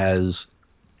it as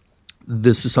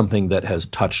this is something that has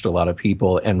touched a lot of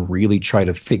people and really try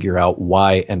to figure out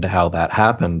why and how that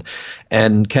happened.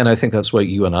 And Ken, I think that's what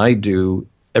you and I do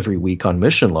every week on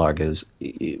Mission Log is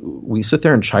we sit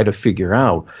there and try to figure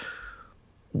out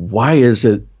why is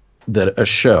it that a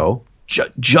show,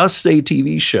 just a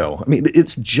TV show, I mean,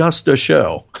 it's just a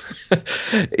show,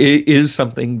 it is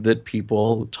something that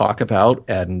people talk about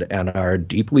and are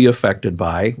deeply affected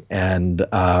by and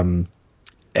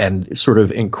sort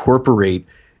of incorporate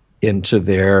into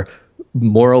their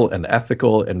moral and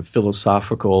ethical and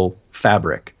philosophical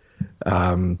fabric.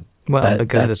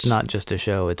 Because it's not just a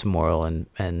show; it's moral and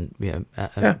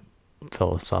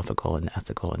philosophical and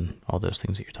ethical and all those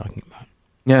things that you're talking about.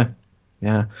 Yeah,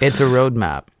 yeah. It's a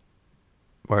roadmap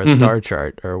or a star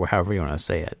chart or however you want to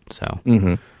say it. So,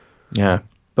 yeah,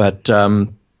 but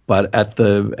at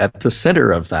the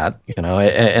center of that,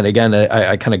 and again,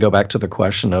 I kind of go back to the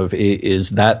question of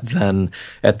is that then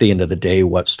at the end of the day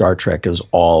what Star Trek is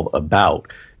all about?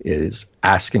 Is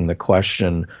asking the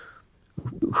question,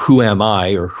 who am I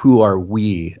or who are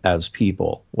we as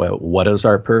people? Well, what is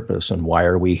our purpose and why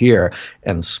are we here?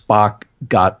 And Spock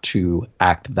got to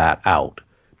act that out.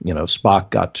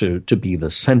 Spock got to be the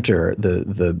center,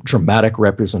 the dramatic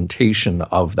representation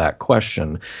of that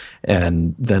question.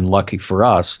 And then lucky for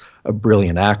us, a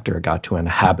brilliant actor got to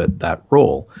inhabit that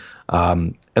role.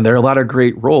 And there are a lot of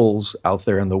great roles out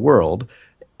there in the world.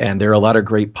 And there are a lot of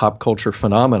great pop culture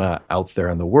phenomena out there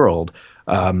in the world.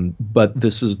 But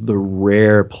this is the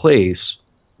rare place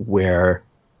where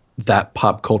that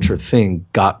pop culture thing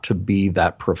got to be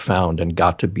that profound and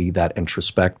got to be that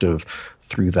introspective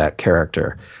through that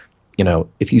character.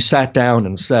 If you sat down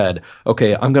and said,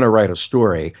 okay, I'm going to write a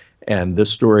story and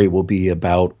this story will be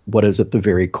about what is at the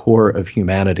very core of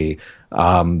humanity,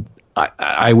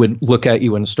 I would look at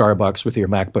you in Starbucks with your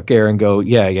MacBook Air and go,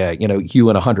 yeah, you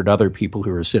and 100 other people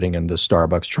who are sitting in this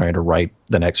Starbucks trying to write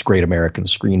the next great American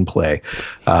screenplay.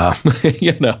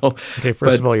 Okay,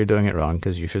 first of all, you're doing it wrong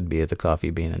because you should be at the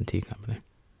Coffee Bean and Tea Company.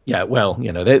 Yeah, well,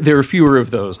 there are fewer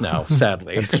of those now,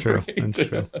 sadly. That's true. Right? That's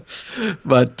true.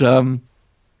 But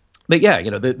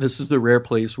yeah, this is the rare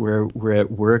place where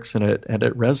it works and it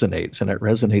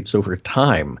resonates over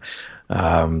time.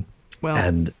 And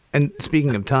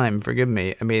speaking of time, forgive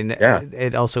me. I mean,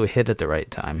 it also hit at the right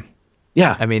time.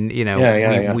 Yeah. I mean,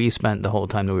 we spent the whole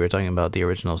time that we were talking about the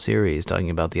original series,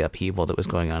 talking about the upheaval that was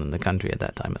going on in the country at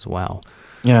that time as well.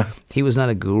 Yeah. He was not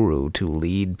a guru to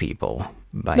lead people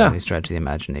by any stretch of the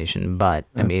imagination, but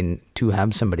I mean, to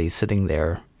have somebody sitting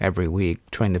there every week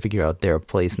trying to figure out their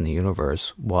place in the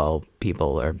universe while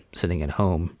people are sitting at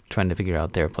home trying to figure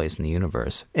out their place in the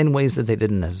universe in ways that they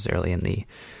didn't necessarily in the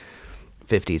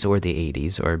 50s or the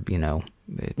 80s or,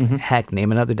 heck,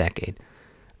 name another decade.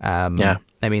 I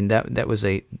mean, that was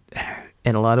in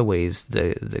a lot of ways,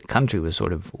 the country was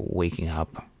sort of waking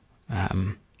up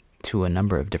to a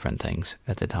number of different things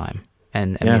at the time.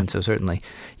 And I mean, so certainly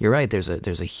you're right. There's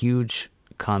a huge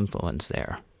confluence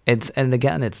there. It's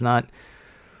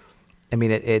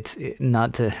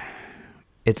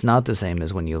not the same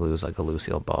as when you lose like a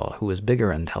Lucille Ball, who was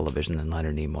bigger in television than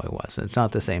Leonard Nimoy was. It's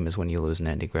not the same as when you lose an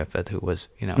Andy Griffith, who was,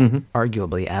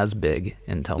 arguably as big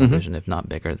in television, if not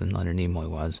bigger than Leonard Nimoy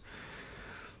was.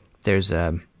 There's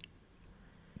a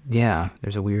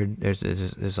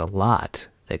lot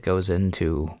that goes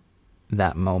into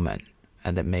that moment,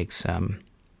 and that makes us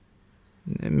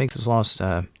lost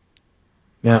harder,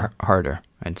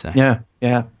 I'd say. Yeah.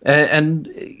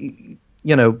 And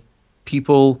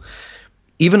people,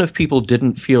 even if people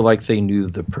didn't feel like they knew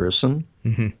the person,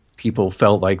 people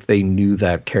felt like they knew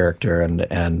that character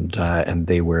and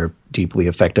they were deeply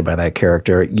affected by that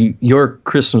character. Your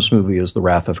Christmas movie is The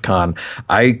Wrath of Khan.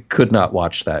 I could not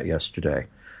watch that yesterday.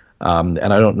 And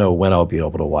I don't know when I'll be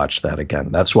able to watch that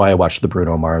again. That's why I watched the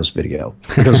Bruno Mars video,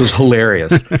 because it was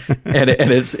hilarious. and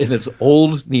it's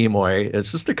old Nimoy.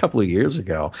 It's just a couple of years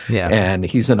ago. Yeah. And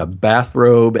he's in a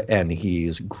bathrobe and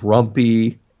he's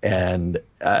grumpy. And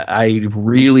I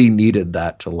really needed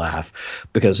that to laugh,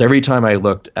 because every time I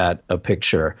looked at a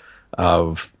picture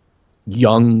of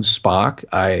young Spock,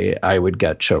 I would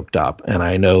get choked up. And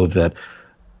I know that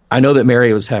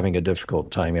Mary was having a difficult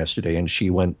time yesterday, and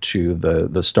she went to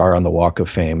the Star on the Walk of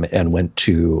Fame and went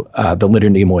to the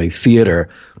Leonard Nimoy Theater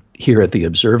here at the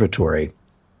Observatory.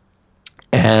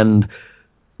 And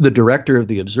the director of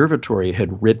the Observatory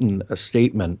had written a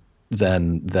statement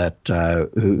then that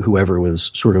whoever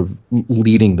was sort of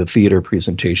leading the theater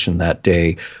presentation that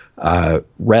day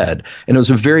read. And it was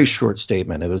a very short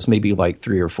statement. It was maybe like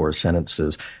 3 or 4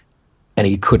 sentences, and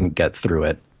he couldn't get through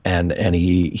it. And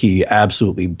he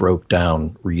absolutely broke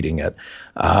down reading it.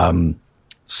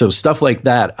 So stuff like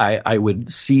that, I would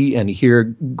see and hear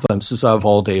glimpses of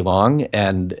all day long,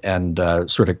 and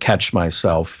sort of catch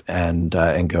myself and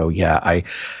go, yeah,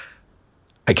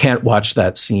 I can't watch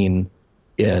that scene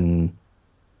in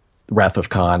Wrath of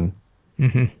Khan.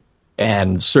 Mm-hmm.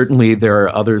 And certainly there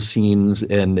are other scenes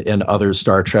in other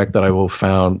Star Trek that I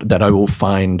will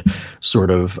find sort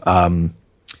of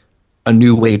a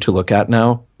new way to look at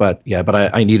now. But yeah,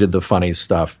 I needed the funny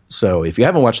stuff. So if you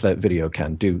haven't watched that video,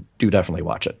 Ken, do definitely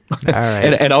watch it. All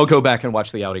right. and I'll go back and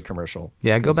watch the Audi commercial.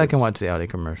 Yeah, go back and watch the Audi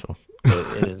commercial.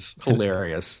 It is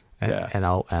hilarious. And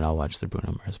I'll watch the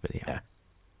Bruno Mars video. Yeah.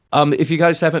 If you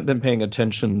guys haven't been paying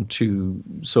attention to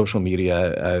social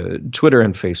media, Twitter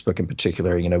and Facebook in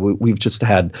particular, we've just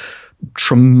had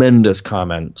tremendous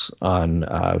comments on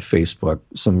Facebook,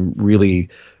 some really,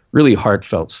 really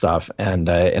heartfelt stuff. And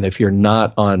if you're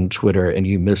not on Twitter and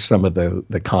you miss some of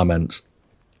the comments,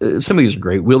 some of these are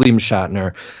great. William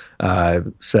Shatner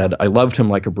said, "I loved him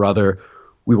like a brother.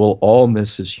 We will all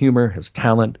miss his humor, his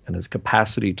talent, and his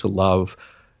capacity to love."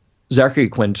 Zachary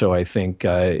Quinto, I think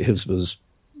his was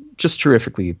just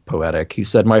terrifically poetic. He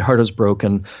said, "My heart is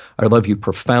broken. I love you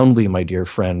profoundly, my dear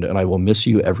friend, and I will miss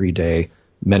you every day.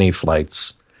 Many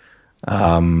flights."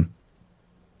 There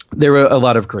were a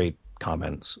lot of great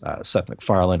comments. Seth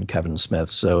MacFarlane, Kevin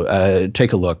Smith. So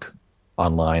take a look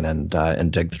online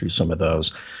and dig through some of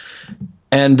those.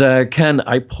 And Ken,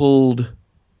 I pulled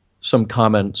some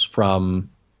comments from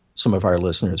some of our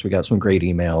listeners. We got some great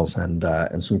emails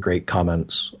and some great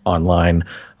comments online.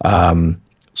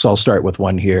 So I'll start with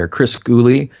one here. Chris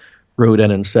Gooley wrote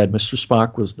in and said, "Mr.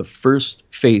 Spock was the first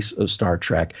face of Star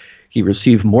Trek. He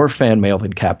received more fan mail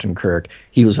than Captain Kirk.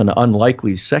 He was an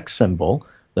unlikely sex symbol,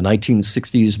 the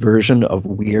 1960s version of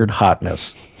weird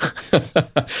hotness."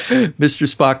 Mr.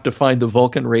 Spock defined the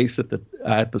Vulcan race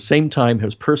at the same time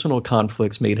his personal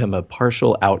conflicts made him a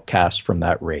partial outcast from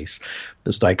that race.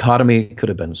 This dichotomy could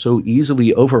have been so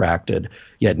easily overacted,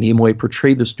 yet Nimoy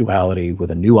portrayed this duality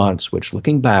with a nuance which,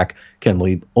 looking back,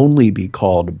 can only be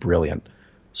called brilliant.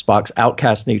 Spock's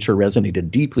outcast nature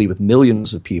resonated deeply with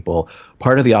millions of people.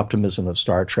 Part of the optimism of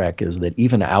Star Trek is that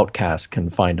even outcasts can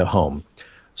find a home.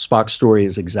 Spock's story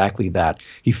is exactly that.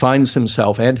 He finds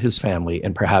himself and his family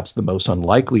in perhaps the most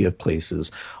unlikely of places,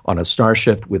 on a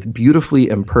starship with beautifully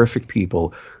imperfect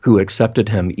people who accepted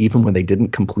him even when they didn't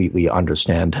completely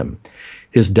understand him.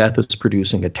 His death is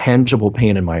producing a tangible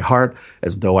pain in my heart,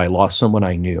 as though I lost someone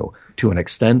I knew. To an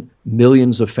extent,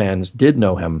 millions of fans did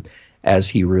know him, as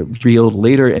he revealed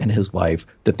later in his life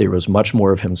that there was much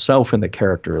more of himself in the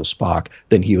character of Spock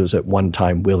than he was at one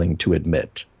time willing to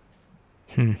admit.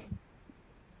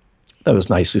 That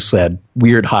was nicely said.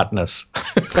 Weird hotness.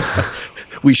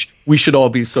 We should all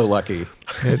be so lucky.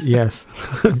 Yes.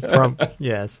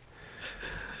 Yes.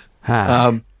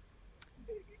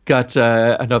 Got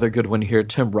another good one here.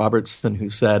 Tim Robertson, who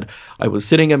said, "I was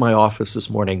sitting in my office this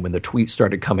morning when the tweets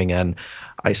started coming in.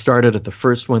 I started at the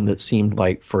first one that seemed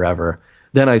like forever.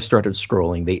 Then I started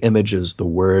scrolling, the images, the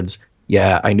words.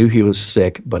 Yeah, I knew he was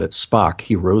sick, but it's Spock.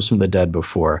 He rose from the dead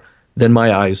before. Then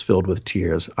my eyes filled with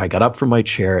tears. I got up from my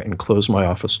chair and closed my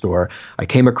office door. I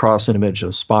came across an image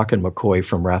of Spock and McCoy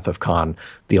from Wrath of Khan.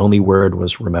 The only word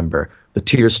was remember. The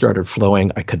tears started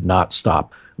flowing. I could not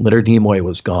stop. Leonard Nimoy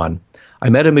was gone. I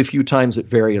met him a few times at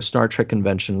various Star Trek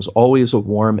conventions, always a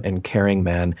warm and caring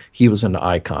man. He was an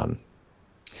icon."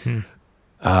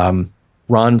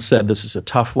 Ron said, "This is a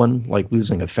tough one, like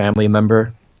losing a family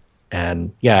member."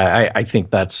 And yeah, I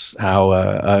think that's how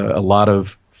a lot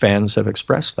of fans have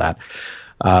expressed that.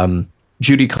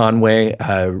 Judy Conway,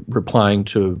 replying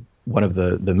to one of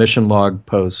the mission log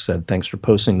posts, said, "Thanks for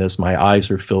posting this. My eyes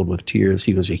are filled with tears.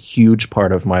 He was a huge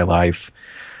part of my life."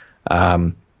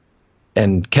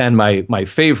 And Ken, my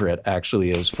favorite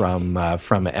actually is from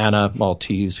Anna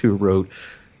Maltese, who wrote,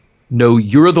 "No,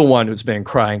 you're the one who's been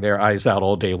crying their eyes out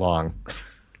all day long."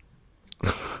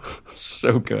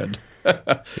 So good.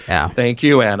 Yeah. Thank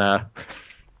you, Anna.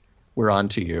 We're on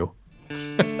to you.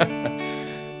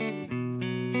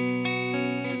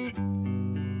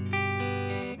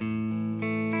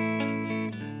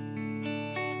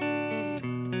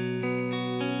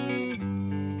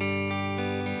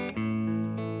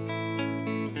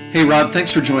 Hey, Rod,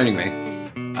 thanks for joining me.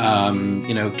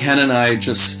 Ken and I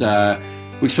just,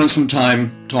 we spent some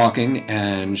time talking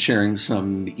and sharing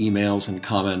some emails and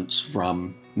comments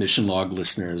from Mission Log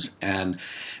listeners. And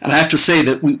I have to say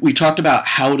that we talked about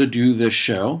how to do this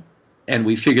show, and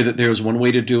we figured that there's one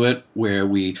way to do it where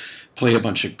we play a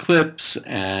bunch of clips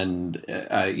and,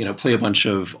 play a bunch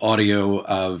of audio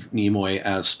of Nimoy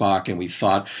as Spock, and we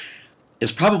thought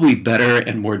it's probably better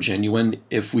and more genuine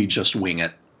if we just wing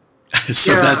it.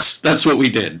 So that's what we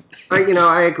did.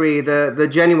 I agree. The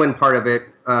genuine part of it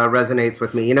resonates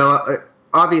with me.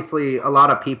 Obviously, a lot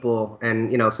of people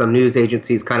and some news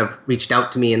agencies kind of reached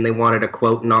out to me and they wanted a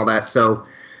quote and all that. So,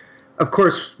 of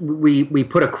course, we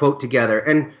put a quote together,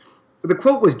 and the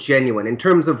quote was genuine in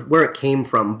terms of where it came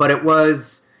from, but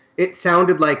it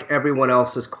sounded like everyone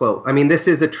else's quote. I mean, this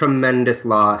is a tremendous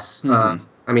loss. Mm-hmm.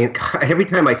 Every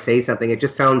time I say something, it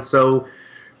just sounds so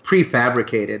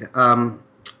prefabricated.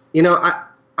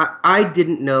 I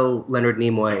didn't know Leonard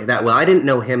Nimoy that well. I didn't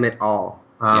know him at all.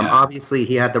 Obviously,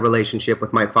 he had the relationship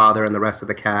with my father and the rest of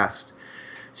the cast.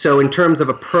 So in terms of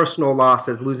a personal loss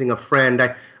as losing a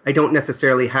friend, I don't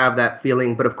necessarily have that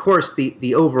feeling. But of course,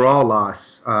 the overall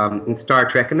loss in Star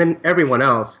Trek and then everyone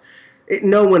else,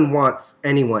 no one wants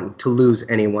anyone to lose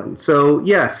anyone. So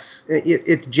yes,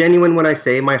 it's genuine when I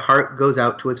say my heart goes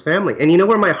out to his family. And you know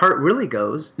where my heart really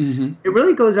goes? Mm-hmm. It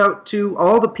really goes out to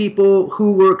all the people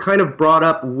who were kind of brought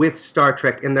up with Star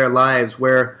Trek in their lives,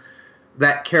 where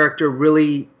that character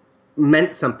really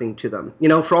meant something to them.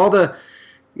 For all the,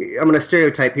 I'm going to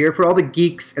stereotype here, for all the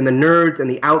geeks and the nerds and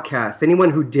the outcasts,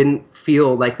 anyone who didn't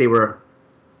feel like they were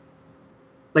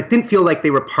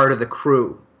part of the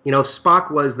crew.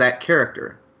 Spock was that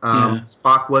character.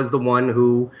 Spock was the one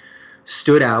who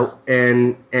stood out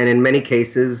and in many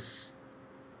cases,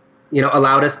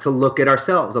 allowed us to look at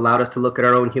ourselves, allowed us to look at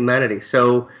our own humanity.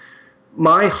 So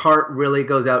my heart really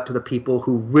goes out to the people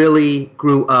who really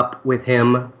grew up with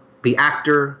him, the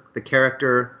actor, the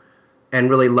character, and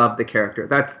really loved the character.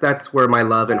 That's where my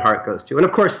love and heart goes to. And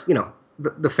of course,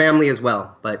 the family as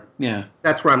well, but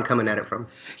that's where I'm coming at it from.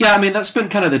 Yeah, that's been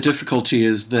kind of the difficulty,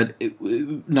 is that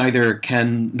neither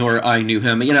Ken nor I knew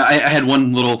him. I had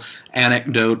one little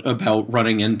anecdote about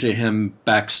running into him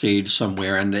backstage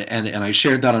somewhere, and I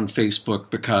shared that on Facebook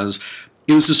because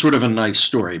it was just sort of a nice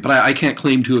story, but I can't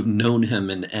claim to have known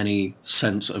him in any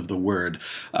sense of the word.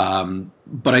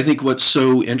 But I think what's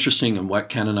so interesting and what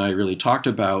Ken and I really talked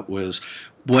about was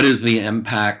what is the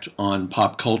impact on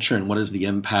pop culture and what is the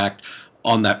impact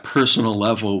on that personal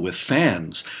level with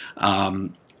fans.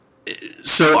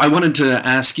 So I wanted to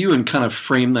ask you and kind of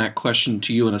frame that question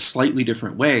to you in a slightly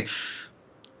different way.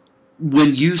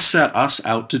 When you set us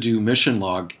out to do Mission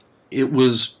Log, it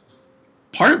was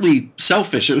partly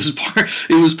selfish. It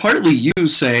was partly you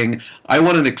saying, I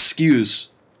want an excuse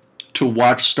to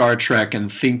watch Star Trek and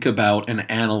think about and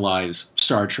analyze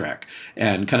Star Trek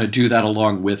and kind of do that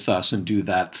along with us and do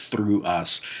that through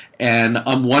us. And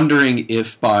I'm wondering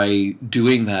if by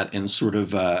doing that in sort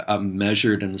of a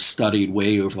measured and studied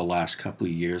way over the last couple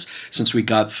of years, since we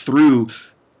got through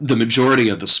the majority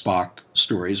of the Spock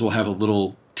stories, we'll have a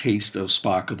little taste of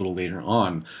Spock a little later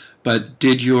on, but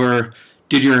did your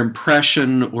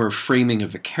impression or framing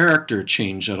of the character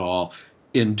change at all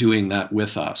in doing that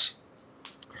with us?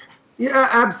 Yeah,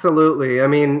 absolutely.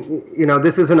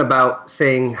 This isn't about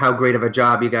saying how great of a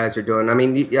job you guys are doing.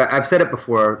 I've said it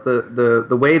before.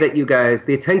 The way that you guys,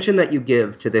 the attention that you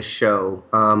give to this show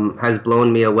has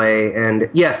blown me away.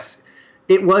 And yes,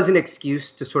 it was an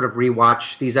excuse to sort of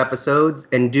rewatch these episodes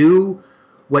and do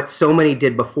what so many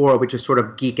did before, which is sort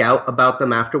of geek out about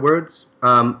them afterwards.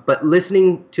 But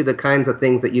listening to the kinds of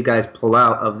things that you guys pull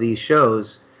out of these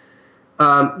shows,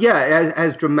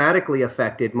 has dramatically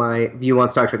affected my view on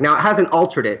Star Trek. Now, it hasn't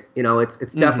altered it.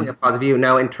 It's definitely a positive view.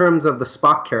 Now, in terms of the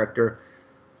Spock character,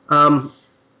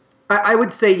 I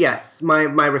would say yes. My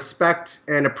respect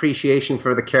and appreciation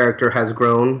for the character has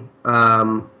grown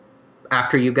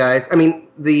after you guys.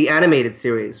 The animated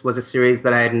series was a series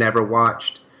that I had never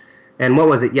watched. And what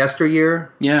was it,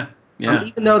 Yesteryear? Yeah.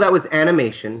 Even though that was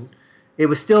animation, it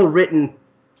was still written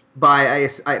by,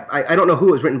 I don't know who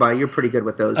it was written by. You're pretty good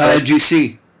with those.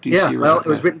 DC. Yeah, well, it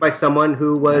was written by someone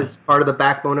who was part of the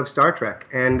backbone of Star Trek.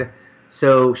 And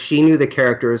so she knew the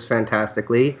characters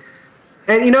fantastically.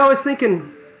 And, I was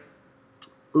thinking,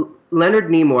 Leonard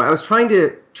Nimoy, I was trying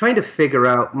to figure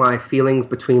out my feelings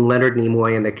between Leonard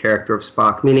Nimoy and the character of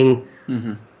Spock, meaning,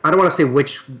 I don't want to say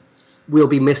which will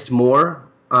be missed more,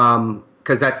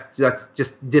 because that's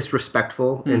just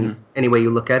disrespectful in any way you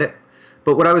look at it.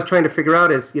 But what I was trying to figure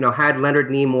out is, had Leonard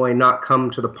Nimoy not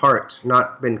come to the part,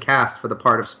 not been cast for the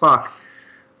part of Spock,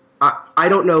 I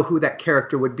don't know who that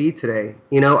character would be today.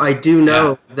 I do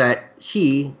know that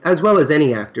he, as well as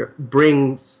any actor,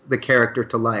 brings the character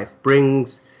to life,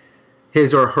 brings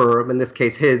his or her, in this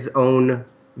case, his own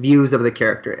views of the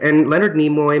character. And Leonard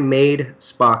Nimoy made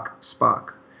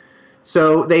Spock.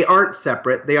 So they aren't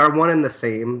separate. They are one and the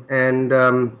same. And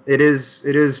it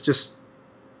is just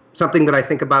something that I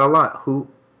think about a lot.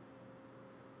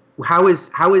 How is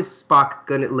Spock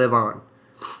going to live on?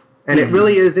 And it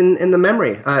really is in the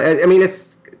memory.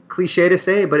 It's cliche to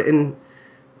say, but in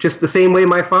just the same way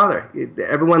my father.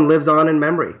 Everyone lives on in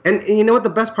memory. And you know what the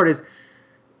best part is?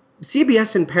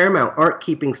 CBS and Paramount aren't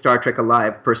keeping Star Trek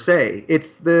alive per se.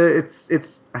 It's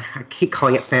I keep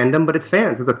calling it fandom, but it's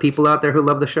fans. It's the people out there who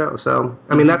love the show. So,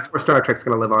 I mean, that's where Star Trek's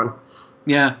going to live on.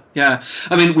 Yeah, yeah.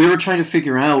 I mean, we were trying to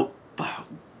figure out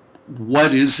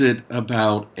what is it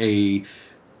about a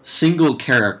single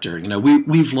character. You know,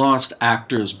 we've lost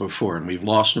actors before, and we've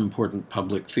lost important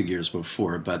public figures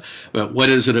before, but what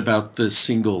is it about this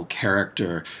single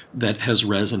character that has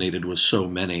resonated with so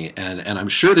many? And I'm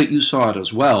sure that you saw it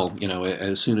as well, you know,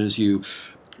 as soon as you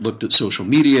looked at social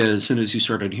media, as soon as you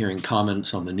started hearing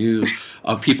comments on the news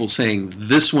of people saying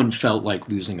this one felt like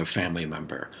losing a family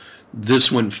member.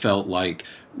 This one felt like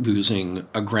losing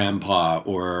a grandpa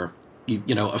or,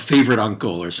 you know, a favorite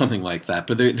uncle or something like that.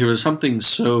 But there was something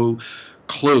so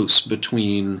close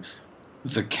between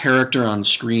the character on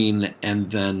screen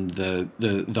and then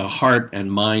the heart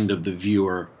and mind of the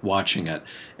viewer watching it.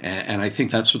 And I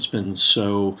think that's what's been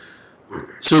so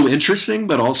interesting,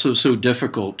 but also so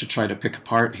difficult to try to pick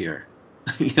apart here.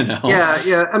 You know?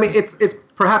 Yeah. I mean, it's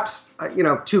perhaps, you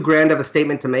know, too grand of a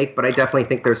statement to make, but I definitely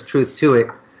think there's truth to it.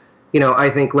 You know, I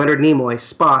think Leonard Nimoy,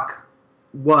 Spock,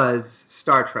 was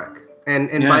Star Trek. And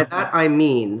by that I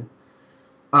mean,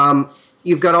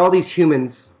 you've got all these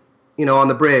humans, you know, on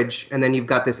the bridge, and then you've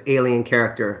got this alien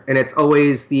character. And it's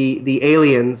always the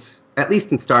aliens, at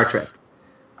least in Star Trek,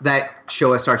 that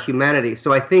show us our humanity.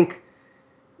 So I think,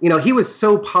 you know, he was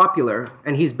so popular,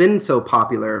 and he's been so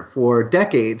popular for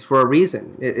decades for a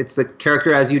reason. It's the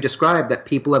character, as you described, that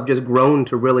people have just grown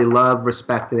to really love,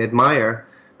 respect, and admire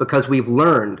because we've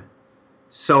learned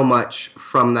so much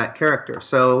from that character.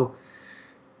 So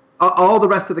all the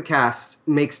rest of the cast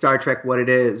makes Star Trek what it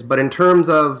is. But in terms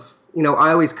of, you know,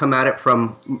 I always come at it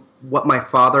from what my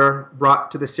father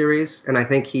brought to the series, and I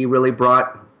think he really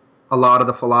brought a lot of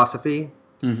the philosophy.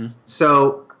 Mm-hmm.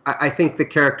 So I think the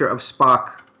character of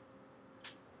Spock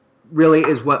really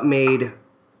is what made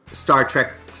Star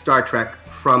Trek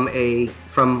from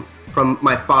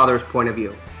my father's point of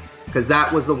view, because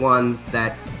that was the one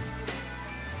that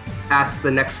asked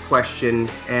the next question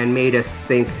and made us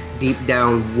think deep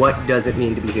down, what does it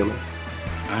mean to be human?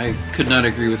 I could not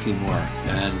agree with you more,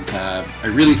 and I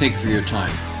really thank you for your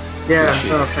time. Yeah,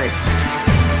 thanks.